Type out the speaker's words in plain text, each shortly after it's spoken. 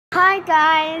Hi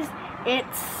guys,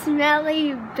 it's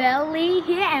Smelly Belly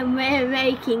here and we're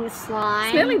making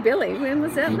slime. Smelly Belly? When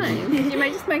was that name? Did you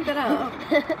just make that up?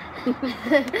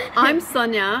 I'm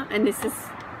Sonia and this is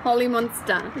Holy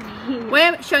Monster.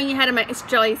 We're showing you how to make this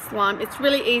jelly slime. It's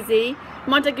really easy. It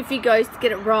might take a few goes to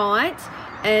get it right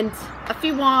and a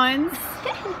few wines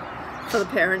for the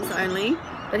parents only.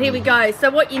 But here we go. So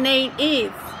what you need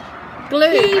is glue.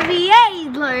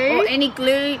 PVA glue. Or any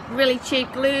glue, really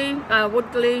cheap glue,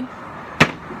 wood glue.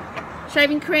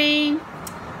 Shaving cream,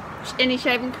 any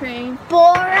shaving cream.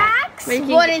 Borax,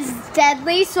 what is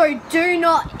deadly, so do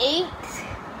not eat.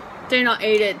 Do not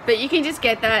eat it, but you can just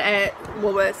get that at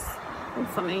Woolworths or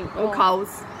something, or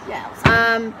Coles. Yeah.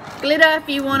 Glitter, if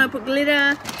you want to put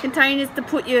glitter. Containers to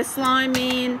put your slime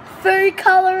in. Food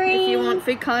colouring. If you want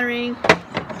food colouring.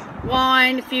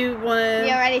 Wine, if you want to.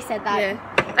 You already said that. Yeah.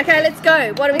 Okay, let's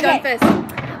go. What are we doing first?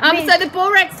 So the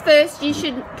borax first, you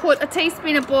should put a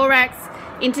teaspoon of borax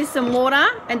into some water,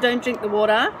 and don't drink the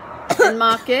water, and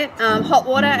mark it. Hot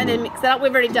water, and then mix it up.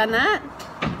 We've already done that.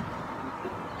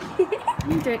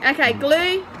 Okay,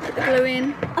 glue. Put the glue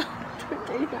in. Don't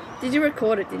do that. Did you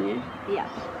record it, didn't you? Yeah.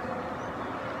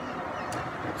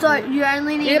 So you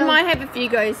only need You might have a few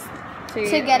goes to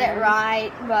get it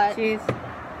right, but cheers.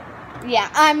 Yeah,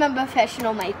 I'm a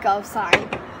professional maker, sorry.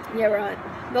 Yeah, right.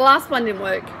 The last one didn't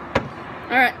work.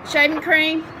 Alright, shaving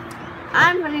cream.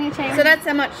 I'm putting a shaving. So that's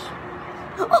how much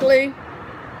glue.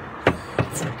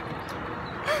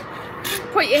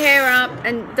 Put your hair up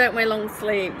and don't wear long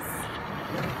sleeves.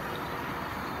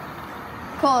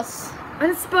 Of course.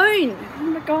 And a spoon. Oh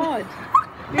my god.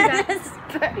 And a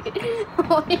spoon.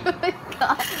 Oh my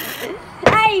god.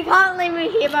 Hey, you can't leave me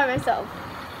here by myself.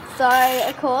 So,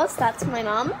 of course, that's my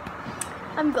mum.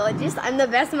 I'm gorgeous. I'm the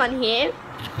best one here.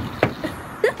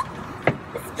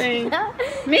 Spoon.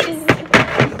 Mix.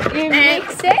 You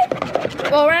mix it.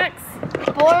 Borax.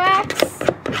 Borax.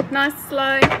 Nice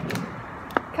slow.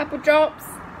 Couple drops.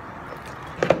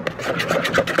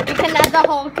 You can add the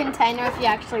whole container if you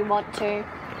actually want to.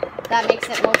 That makes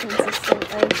it more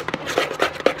consistently.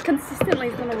 Consistently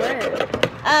is not a word.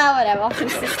 Whatever.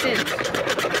 Consistent.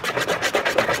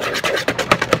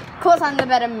 Of course, I'm the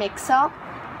better mixer.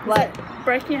 What?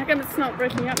 Breaking? How come it's not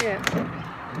breaking up yet?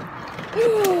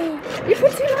 You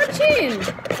put too much in.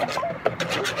 It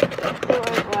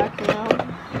won't work now.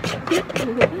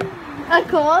 Of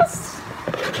course.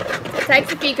 It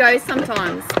takes a few goes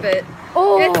sometimes, but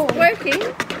it's working.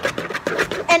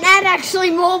 And add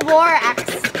actually more borax.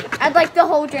 Add like the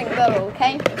whole drink bottle,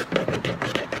 okay?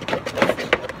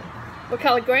 What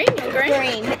colour? Green or green?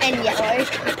 Green and yellow.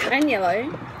 And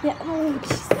yellow. Yeah. Oh,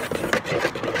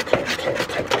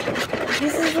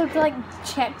 this is look like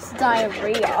Check's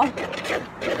diarrhea.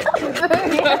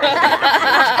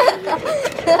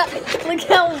 Look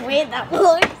how weird that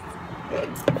looks.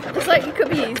 It's like your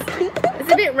cookies.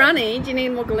 It's a bit runny. Do you need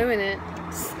more glue in it?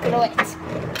 Glue it.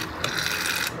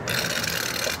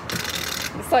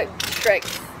 It's like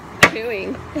Shrek's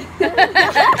chewing.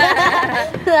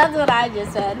 That's what I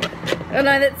just said. Oh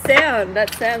no,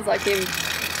 that sounds like him in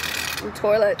the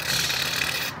toilet.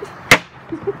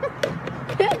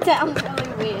 It sounds really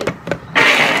weird.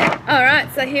 Alright,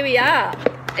 so here we are.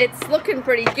 It's looking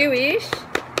pretty gooey-ish.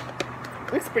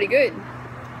 Looks pretty good.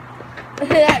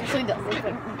 It actually does look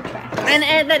like trash.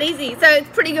 And that easy. So it's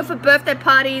pretty good for birthday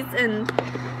parties and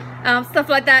stuff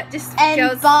like that. Just and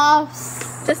girls,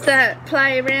 baths. just to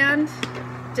play around.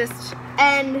 Just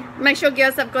and make sure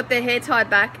girls have got their hair tied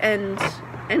back and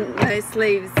no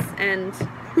sleeves and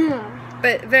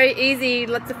but very easy,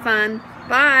 lots of fun.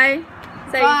 Bye.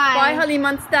 Say bye, Holy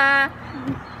Monster.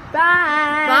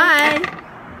 Bye. Bye.